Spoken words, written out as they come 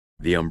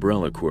The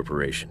Umbrella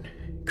Corporation,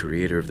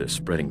 creator of the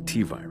spreading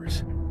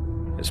T-virus,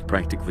 has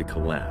practically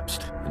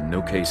collapsed, and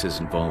no cases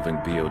involving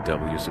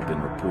BOWs have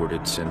been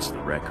reported since the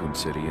Raccoon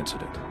City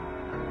incident.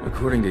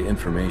 According to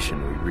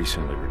information we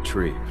recently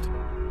retrieved,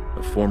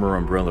 a former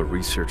Umbrella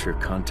researcher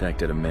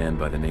contacted a man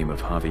by the name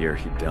of Javier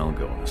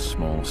Hidalgo in a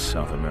small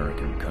South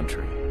American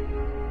country.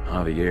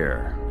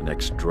 Javier, an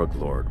ex-drug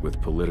lord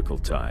with political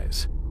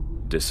ties,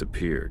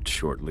 disappeared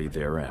shortly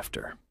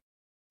thereafter.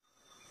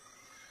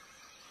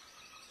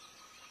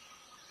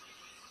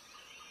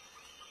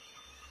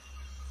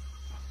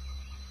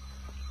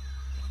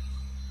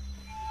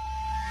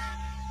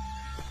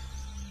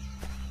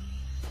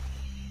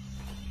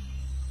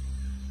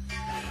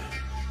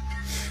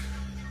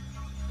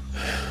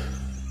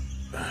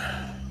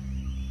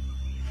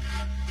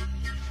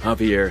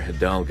 Javier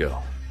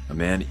Hidalgo, a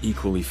man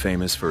equally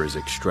famous for his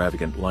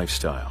extravagant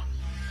lifestyle.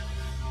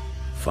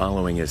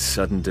 Following his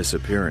sudden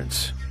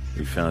disappearance,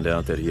 we found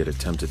out that he had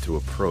attempted to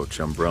approach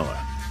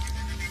Umbrella.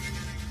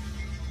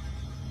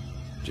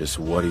 Just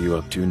what are you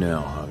up to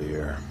now,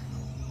 Javier?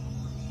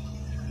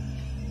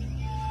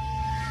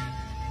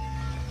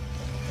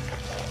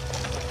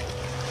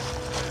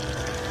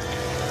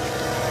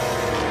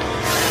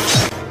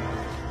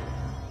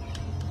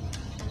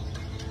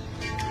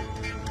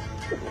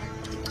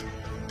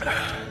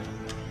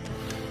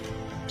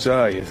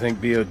 So, you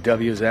think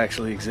BOWs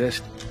actually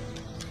exist?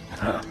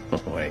 Oh,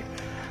 wait.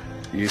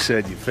 You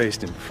said you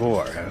faced him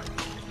before, huh?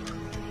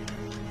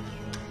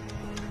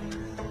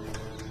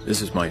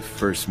 This is my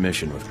first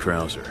mission with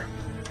Krauser.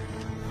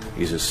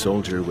 He's a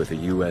soldier with the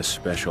U.S.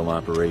 Special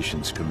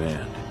Operations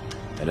Command,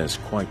 and has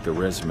quite the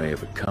resume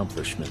of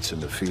accomplishments in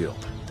the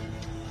field.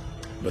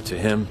 But to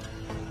him,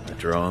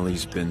 after all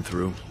he's been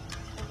through,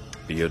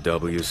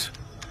 BOWs,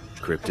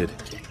 cryptid,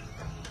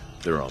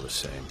 they're all the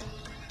same.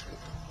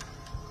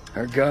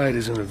 Our guide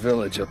is in a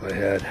village up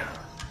ahead.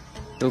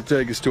 He'll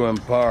take us to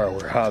Amparo,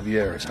 where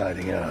Javier is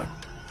hiding out.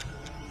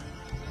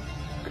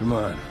 Come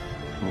on,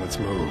 let's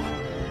move.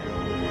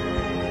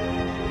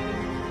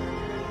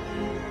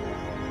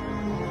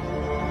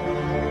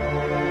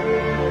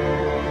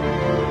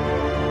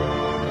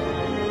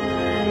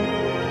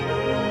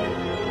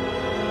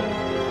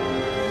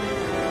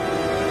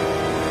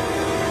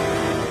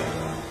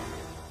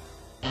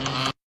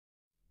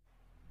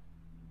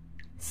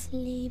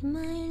 Sleep, my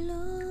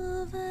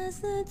love, as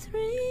the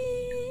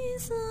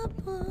trees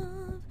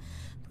above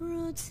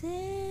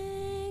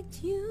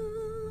protect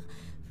you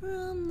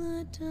from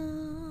the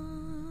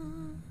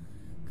dark.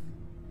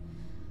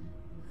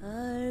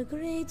 Our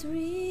great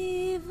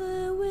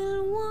river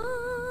will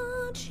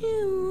watch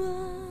you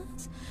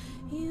as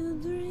you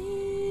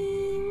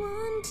dream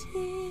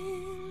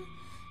until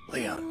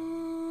Leon.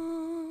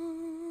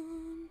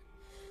 dawn.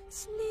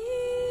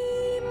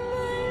 Sleep,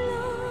 my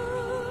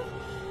love,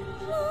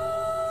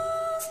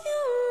 close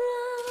your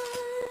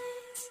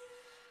eyes.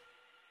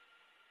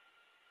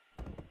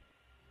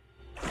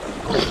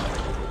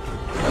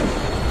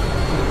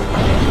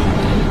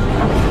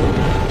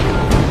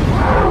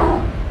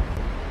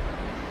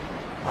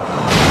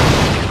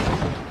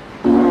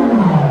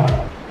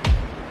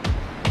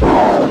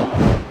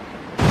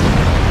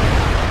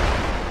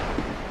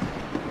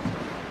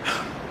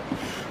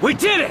 We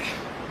did it!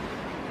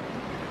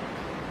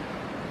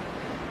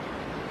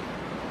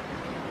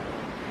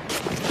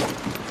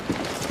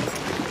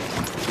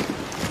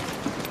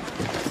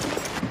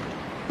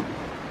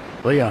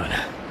 Leon,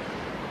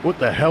 what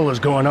the hell is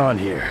going on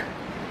here?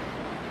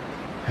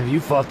 Have you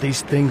fought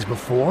these things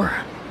before?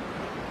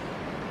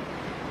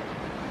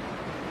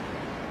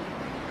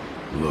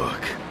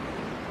 Look,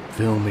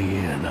 fill me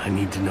in. I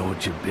need to know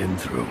what you've been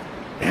through.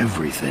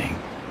 Everything.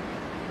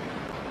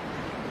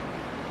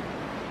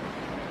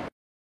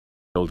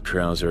 Told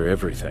Krauser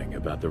everything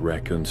about the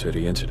Raccoon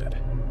City incident.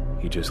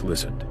 He just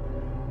listened,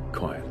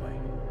 quietly.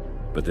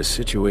 But the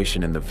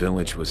situation in the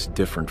village was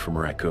different from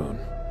Raccoon.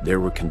 There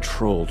were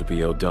controlled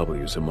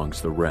BOWs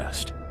amongst the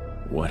rest.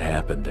 What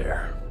happened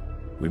there?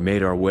 We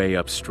made our way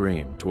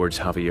upstream towards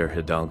Javier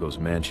Hidalgo's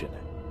mansion,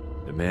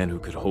 the man who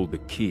could hold the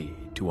key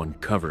to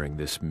uncovering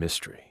this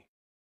mystery.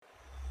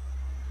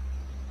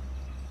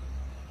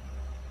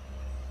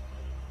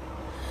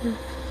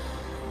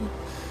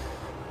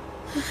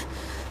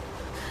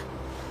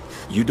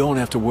 You don't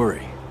have to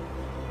worry.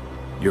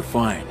 You're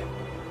fine.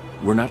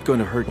 We're not going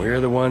to hurt you. We're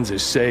the ones who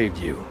saved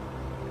you.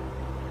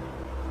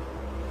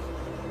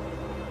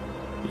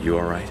 You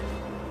all right?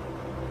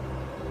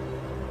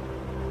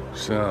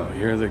 So,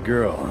 you're the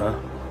girl, huh?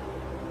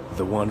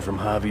 The one from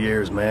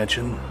Javier's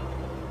mansion?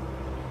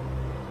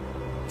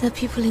 The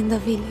people in the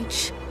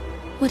village.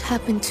 What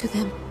happened to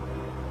them?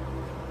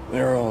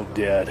 They're all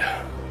dead.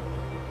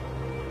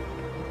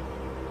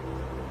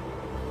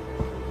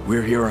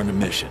 We're here on a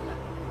mission,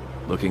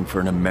 looking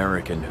for an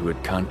American who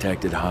had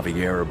contacted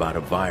Javier about a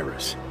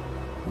virus.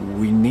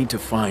 We need to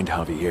find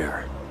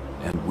Javier,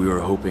 and we were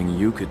hoping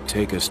you could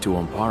take us to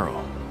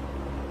Amparo.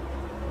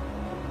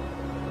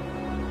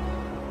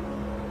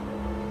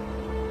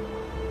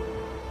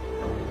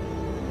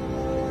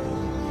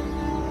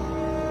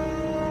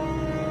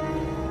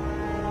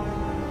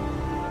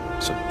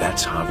 So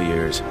that's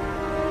Javier's...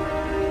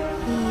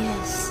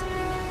 Yes.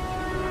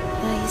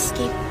 I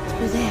escaped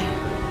through there.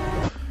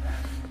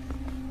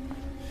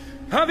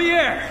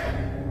 Javier!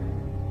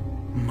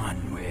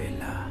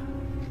 Manuela,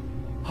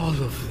 all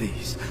of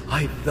this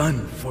I've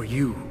done for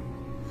you.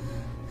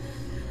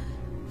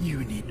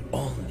 You need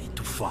only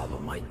to follow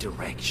my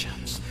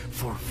directions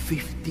for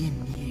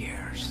 15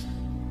 years.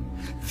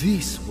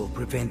 This will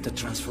prevent the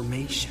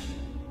transformation.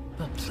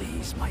 But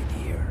please, my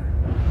dear,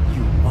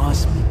 you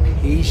must be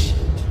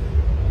patient.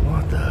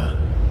 What the...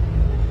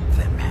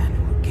 The man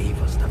who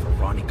gave us the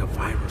Veronica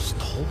virus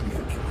told me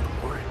it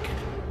would work.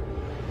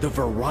 The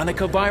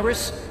Veronica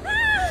virus?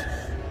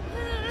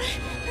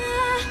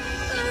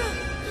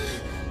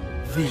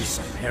 These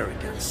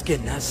Americans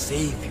cannot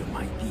save you,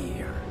 my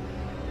dear.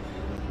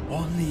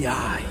 Only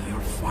I,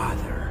 your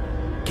father,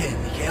 can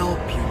help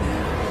you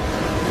now.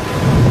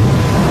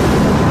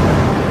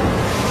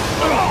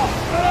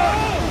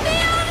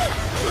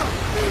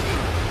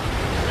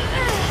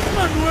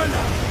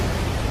 Manuela!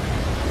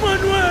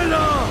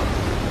 Manuela!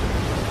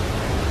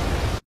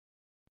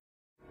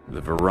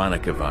 The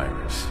Veronica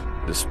virus,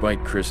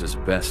 despite Chris's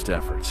best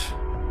efforts,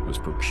 was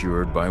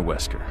procured by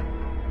Wesker.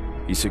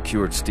 He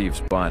secured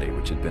Steve's body,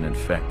 which had been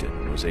infected,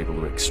 and was able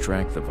to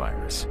extract the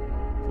virus,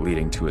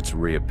 leading to its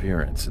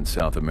reappearance in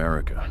South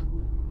America.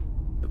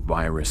 The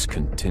virus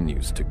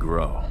continues to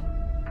grow,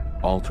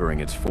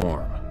 altering its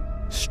form,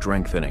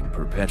 strengthening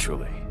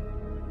perpetually,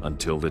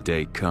 until the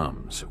day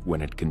comes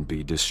when it can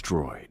be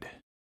destroyed.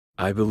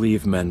 I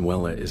believe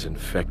Manuela is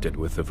infected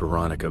with the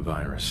Veronica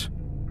virus,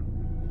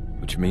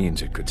 which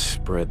means it could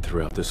spread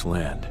throughout this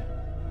land.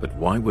 But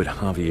why would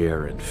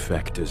Javier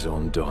infect his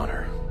own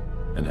daughter?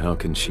 And how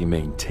can she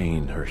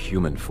maintain her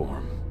human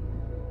form?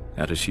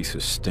 How does she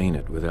sustain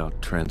it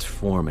without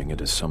transforming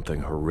into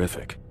something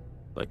horrific,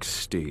 like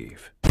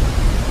Steve?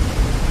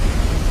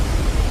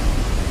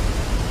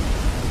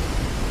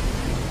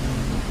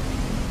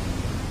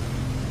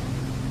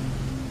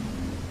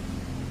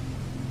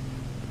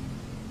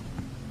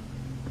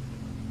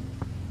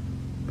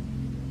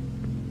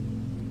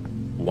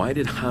 Why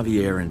did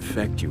Javier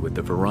infect you with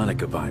the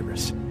Veronica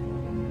virus?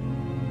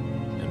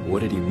 And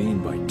what did he mean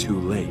by too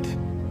late?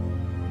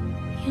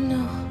 You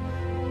know,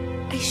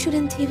 I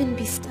shouldn't even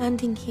be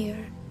standing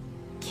here,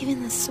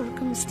 given the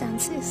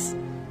circumstances.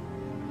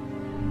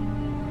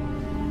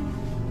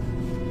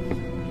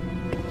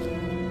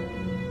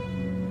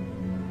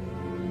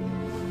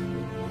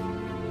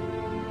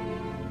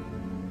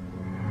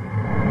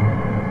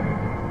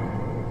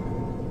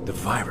 The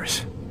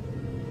virus.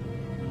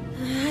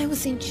 I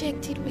was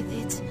injected with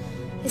it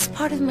as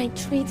part of my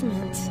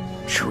treatment.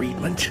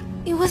 Treatment?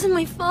 It wasn't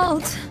my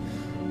fault.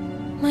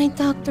 My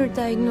doctor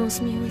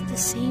diagnosed me with the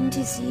same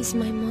disease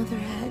my mother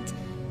had.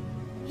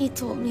 He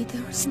told me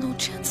there was no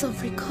chance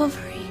of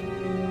recovery.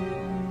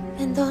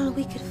 And all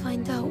we could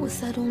find out was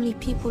that only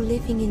people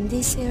living in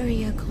this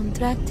area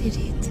contracted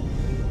it.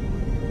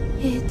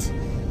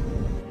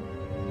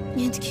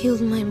 It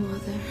killed my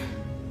mother.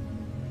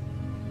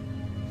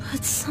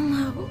 But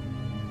somehow...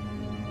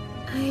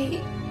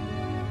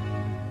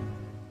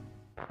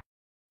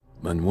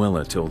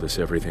 Manuela told us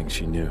everything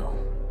she knew.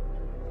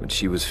 When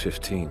she was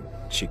 15,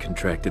 she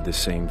contracted the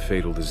same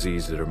fatal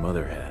disease that her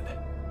mother had.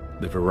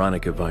 The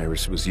Veronica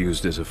virus was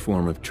used as a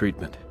form of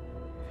treatment,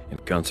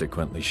 and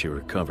consequently she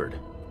recovered.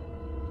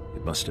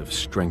 It must have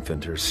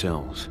strengthened her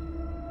cells.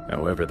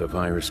 However, the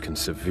virus can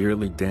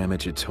severely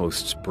damage its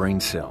host's brain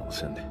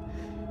cells, and,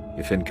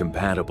 if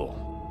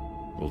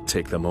incompatible, will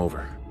take them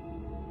over.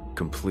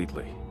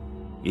 Completely.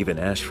 Even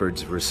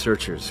Ashford's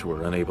researchers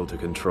were unable to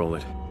control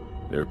it.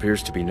 There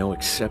appears to be no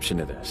exception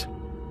to this,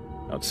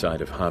 outside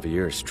of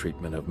Javier's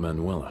treatment of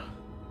Manuela.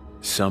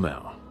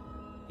 Somehow,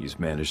 he's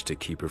managed to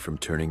keep her from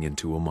turning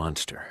into a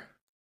monster.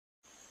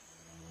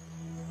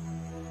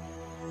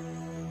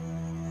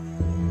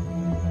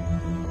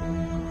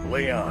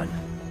 Leon.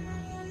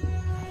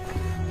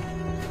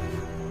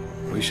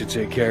 We should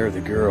take care of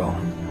the girl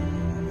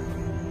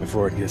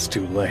before it gets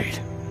too late.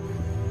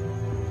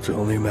 It's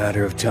only a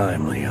matter of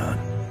time, Leon,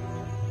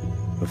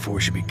 before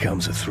she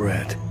becomes a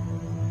threat.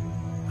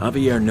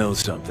 Javier knows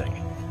something.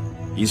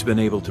 He's been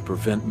able to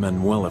prevent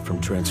Manuela from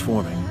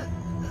transforming.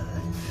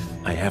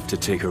 I have to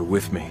take her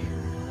with me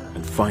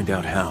and find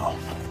out how.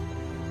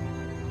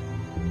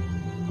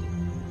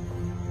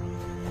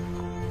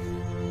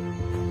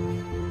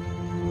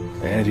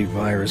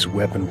 Antivirus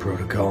weapon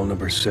protocol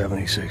number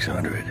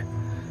 7600.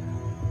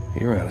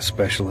 You're on a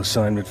special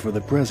assignment for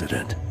the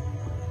President.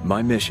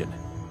 My mission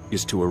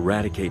is to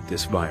eradicate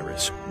this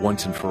virus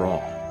once and for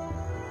all.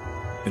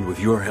 And with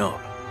your help,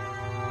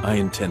 I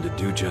intend to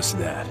do just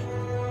that.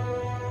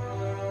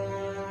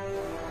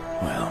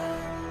 Well,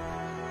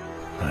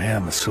 I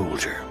am a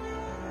soldier.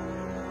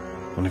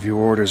 And if your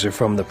orders are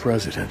from the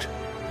President,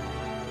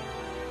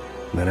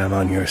 then I'm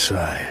on your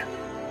side.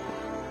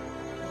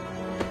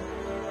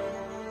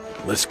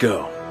 Let's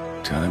go.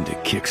 Time to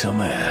kick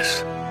some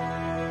ass.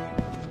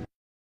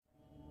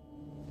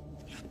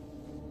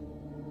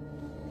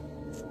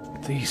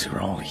 These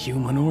are all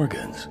human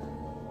organs.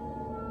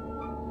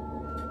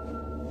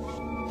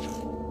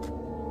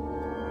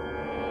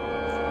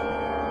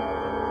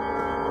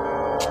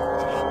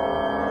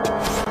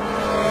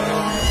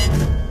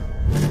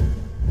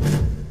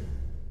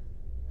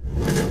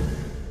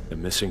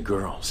 missing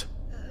girls.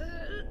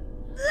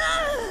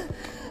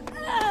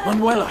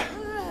 Manuela!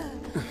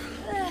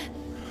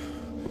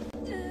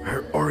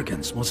 Her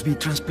organs must be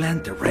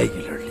transplanted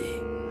regularly.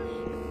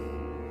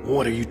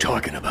 What are you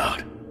talking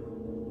about?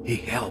 He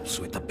helps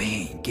with the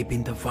pain,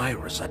 keeping the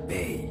virus at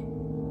bay.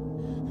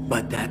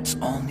 But that's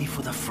only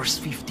for the first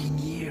 15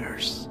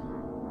 years.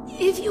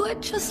 If you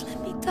had just let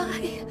me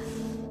die,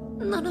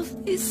 none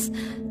of this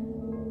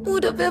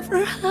would have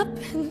ever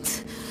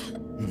happened.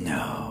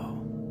 No.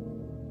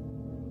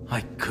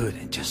 I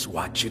couldn't just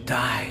watch you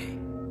die.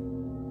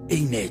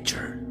 In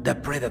nature, the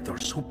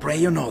predators who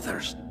prey on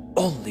others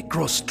only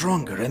grow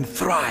stronger and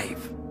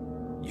thrive.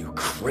 You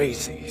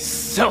crazy,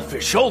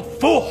 selfish old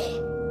fool!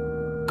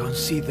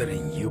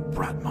 Considering you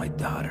brought my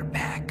daughter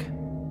back,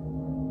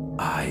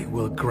 I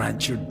will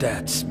grant your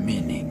dad's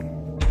meaning.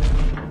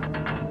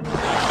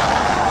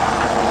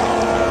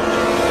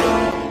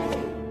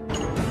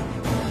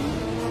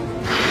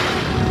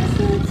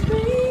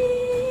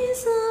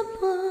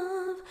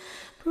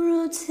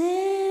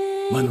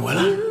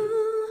 Manuela?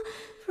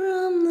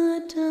 From the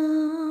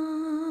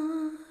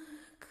dark,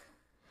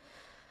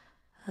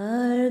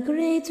 our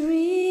great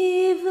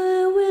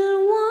river will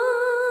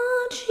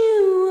watch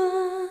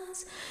you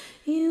as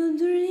you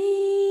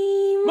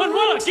dream.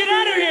 Manuela, get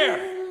out of here!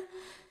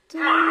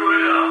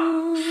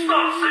 Manuela,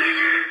 stop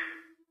singing!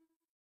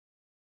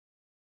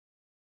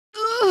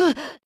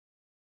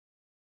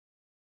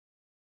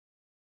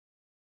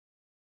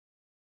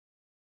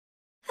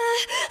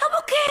 I'm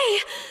okay!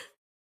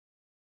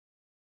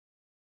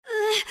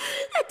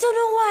 I don't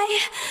know why,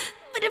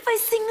 but if I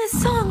sing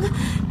this song,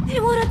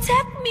 it would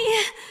attack me.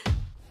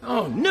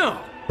 Oh no!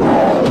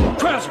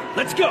 Krauser,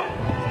 let's go!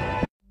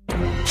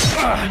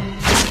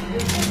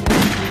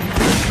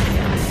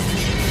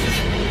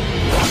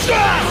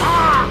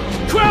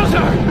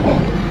 Krauser!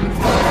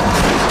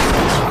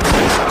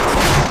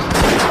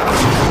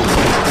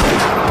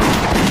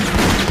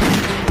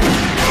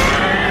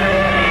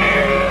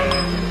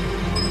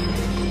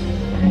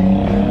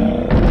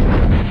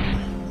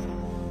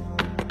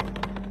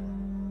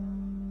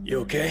 You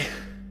okay?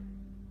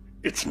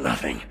 It's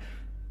nothing.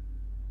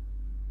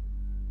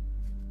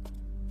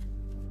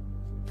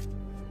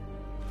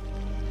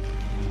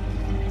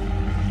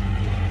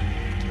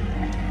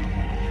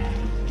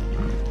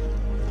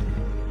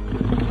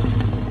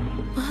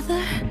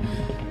 Mother?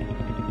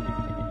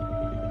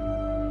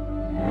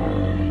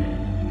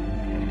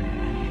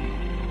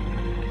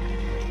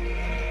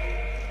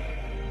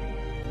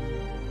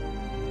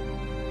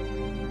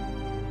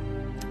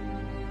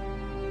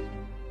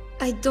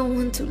 I don't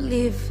want to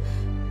live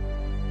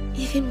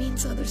if it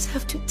means others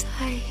have to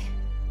die.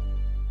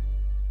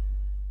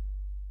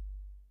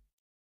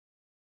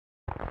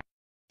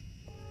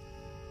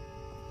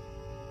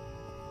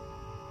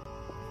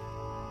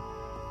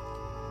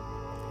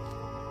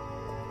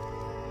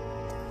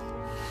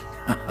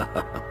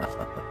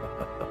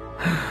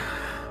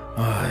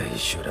 I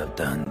should have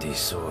done this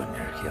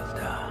sooner,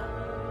 Hilda.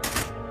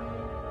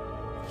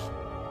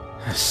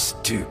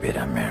 Stupid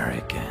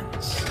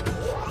Americans.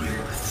 You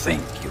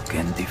think you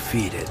can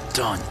defeat it,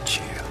 don't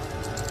you?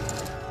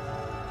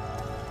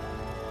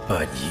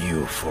 But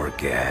you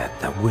forget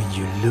that when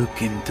you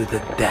look into the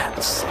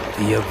depths of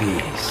the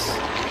abyss,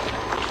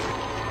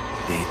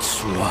 it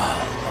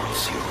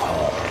swallows you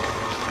whole.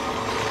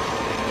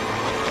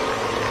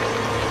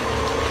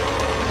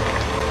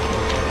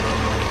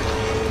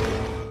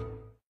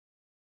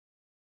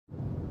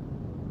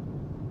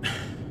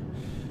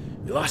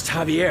 We lost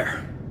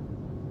Javier.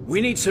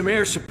 We need some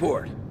air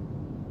support.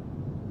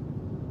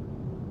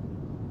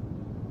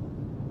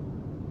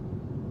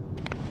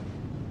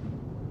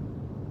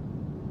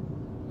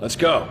 Let's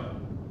go.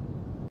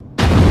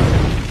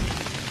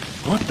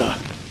 What the?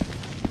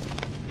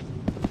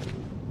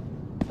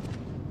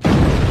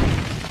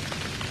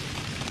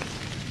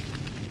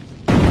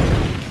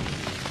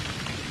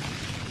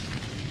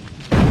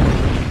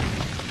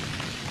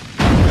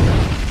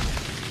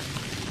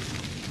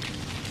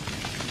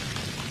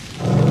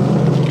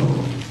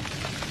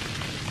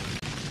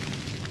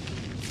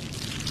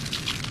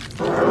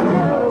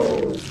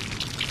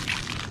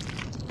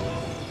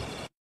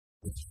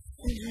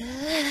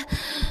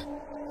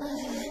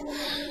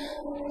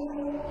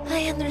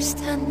 I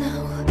understand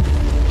now.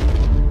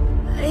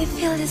 I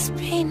feel this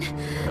pain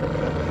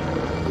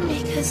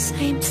because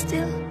I'm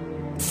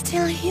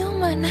still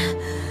human.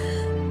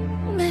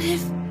 But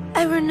if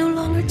I were no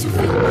longer to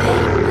feel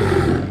pain,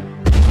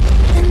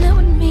 then that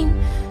would mean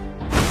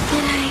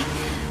that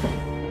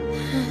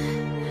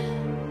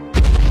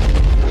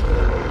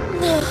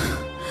no.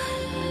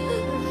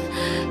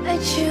 I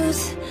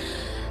choose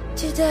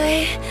to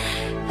die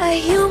a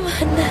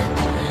human.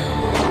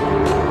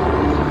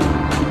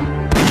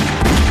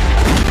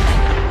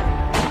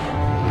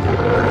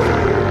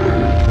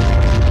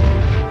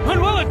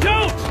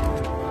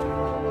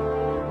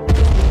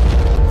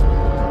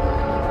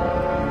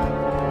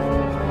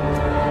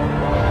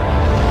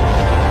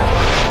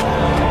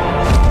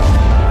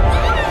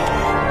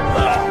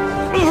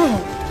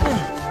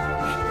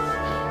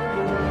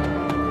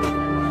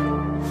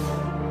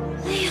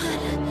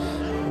 Leon.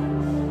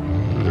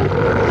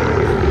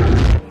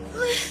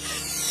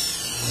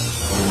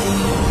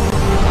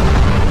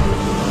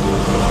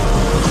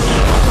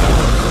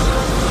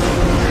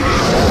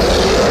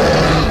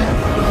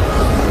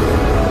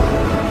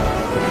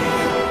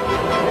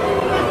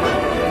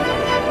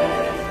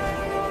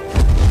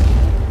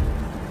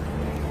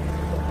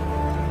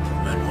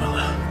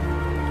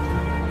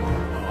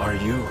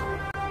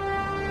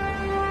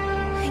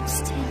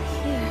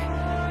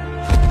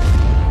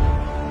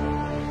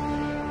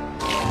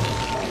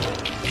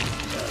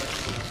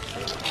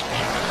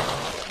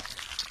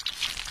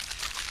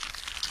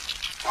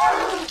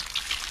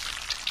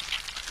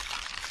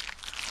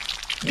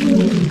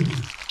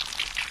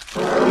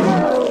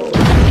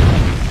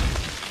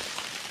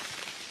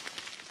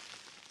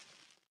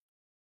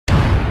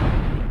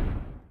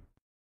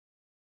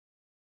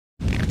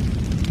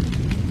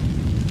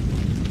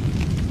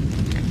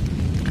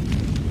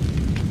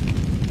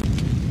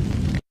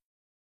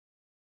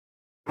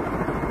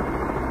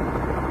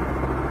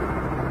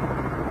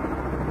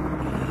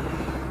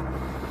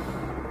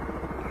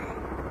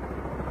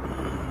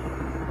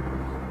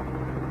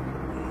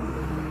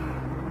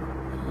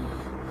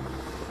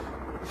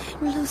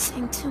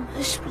 losing too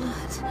much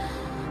blood.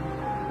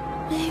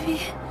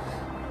 Maybe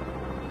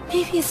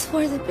it's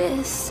for the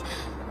best.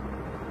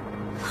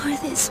 For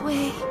this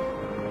way,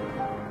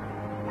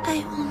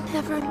 I will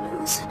never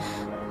lose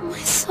my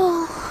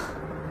soul.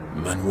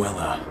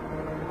 Manuela.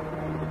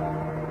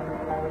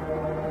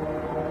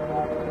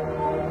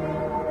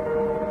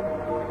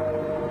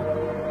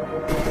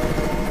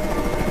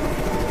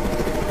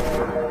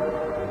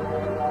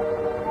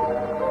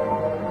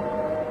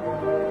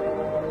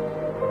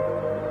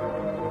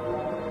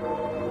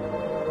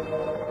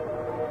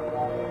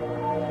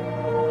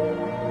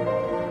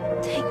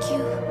 Thank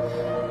you,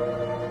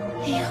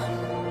 Leon.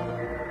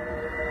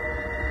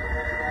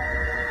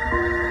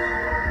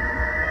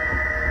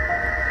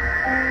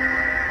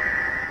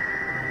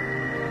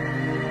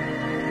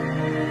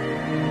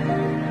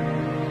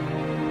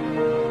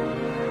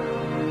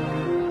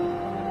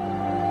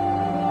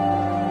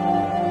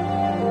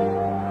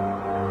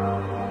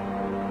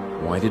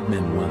 Why did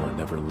Manuela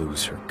never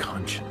lose her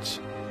conscience?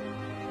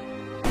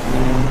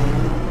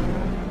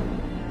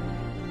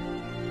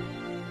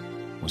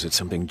 Was it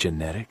something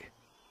genetic?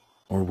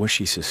 Or was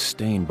she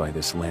sustained by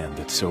this land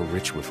that's so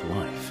rich with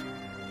life?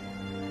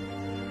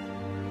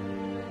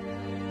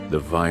 The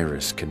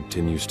virus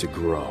continues to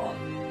grow,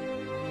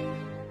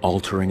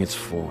 altering its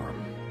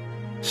form,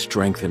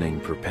 strengthening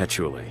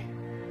perpetually,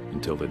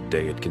 until the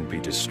day it can be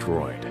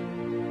destroyed.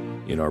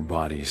 In our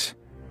bodies,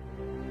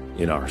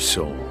 in our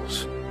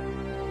souls.